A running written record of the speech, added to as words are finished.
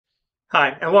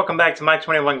Hi, and welcome back to my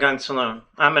 21 Gun Saloon.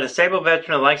 I'm a disabled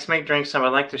veteran who likes to make drinks and I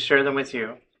would like to share them with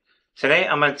you. Today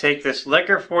I'm going to take this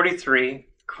Licor 43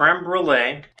 Creme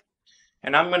Brulee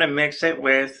and I'm going to mix it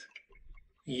with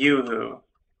Yoohoo.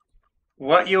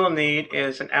 What you will need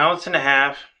is 1.5 ounces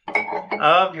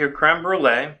of your Creme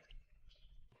Brulee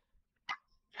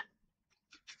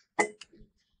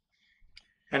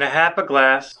and 1/2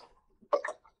 glass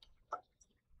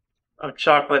of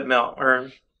chocolate milk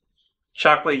or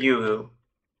chocolate Yoohoo.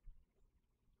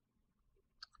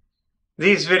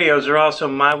 These videos are also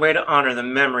my way to honor the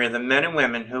memory of the men and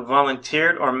women who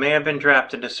volunteered or may have been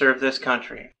drafted to serve this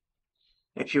country.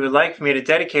 If you would like for me to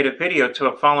dedicate a video to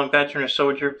a fallen veteran or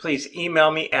soldier, please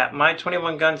email me at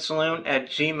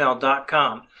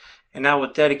my21gunsaloon@gmail.com and I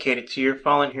will dedicate it to your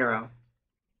fallen hero.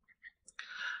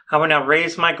 I will now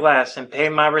raise my glass and pay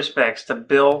my respects to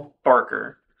Bill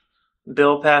Barker.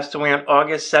 Bill passed away on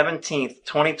August 17,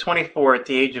 2024 at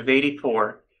the age of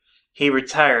 84. He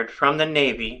retired from the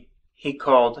Navy he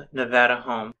called Nevada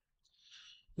home.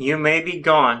 You may be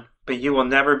gone, but you will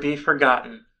never be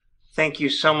forgotten. Thank you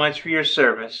so much for your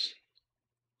service.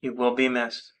 You will be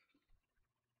missed.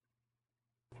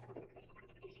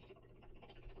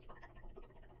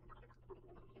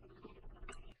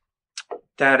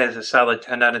 That is a solid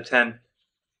 10 out of 10.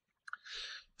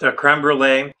 The creme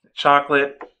brulee,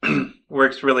 chocolate,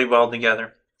 works really well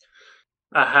together.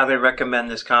 I highly recommend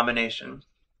this combination.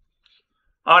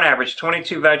 On average,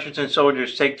 22 veterans and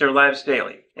soldiers take their lives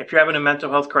daily. If you're having a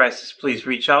mental health crisis, please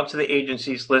reach out to the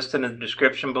agencies listed in the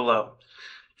description below.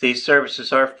 These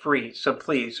services are free, so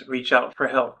please reach out for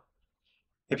help.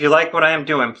 If you like what I am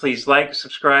doing, please like,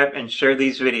 subscribe, and share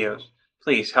these videos.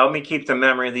 Please help me keep the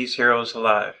memory of these heroes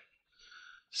alive.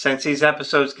 Since these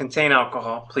episodes contain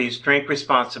alcohol, please drink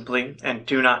responsibly and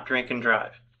do not drink and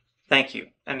drive. Thank you,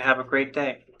 and have a great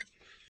day.